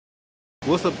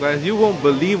What's up, guys? You won't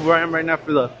believe where I am right now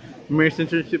for the Marriage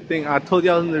internship thing. I told you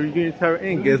I was in the Reunion Tower,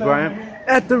 and guess where I am?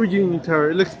 At the Reunion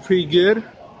Tower. It looks pretty good.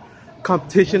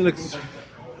 Competition looks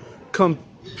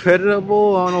competitive. I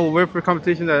don't know where for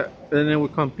competition that, and then we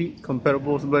compete,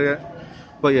 compatible, something like that.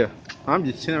 But yeah, I'm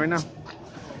just chilling right now.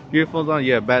 Earphones on,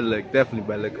 yeah, bad luck, definitely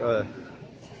bad luck.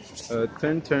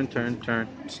 Turn.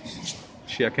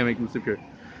 Shit, I can't make this appear.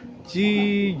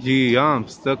 GG, I'm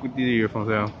stuck with these earphones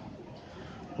now.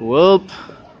 Well,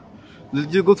 let's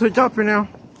just go to a job for now.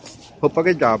 Hope I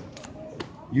get a job.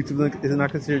 YouTube is not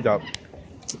considered a job.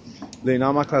 They're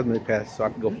not my cosmetic pass, so I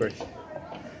can go first.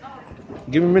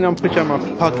 Give me a minute, I'm gonna put you on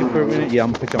my pocket for a minute. Yeah,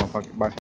 I'm gonna put you on my pocket. Bye.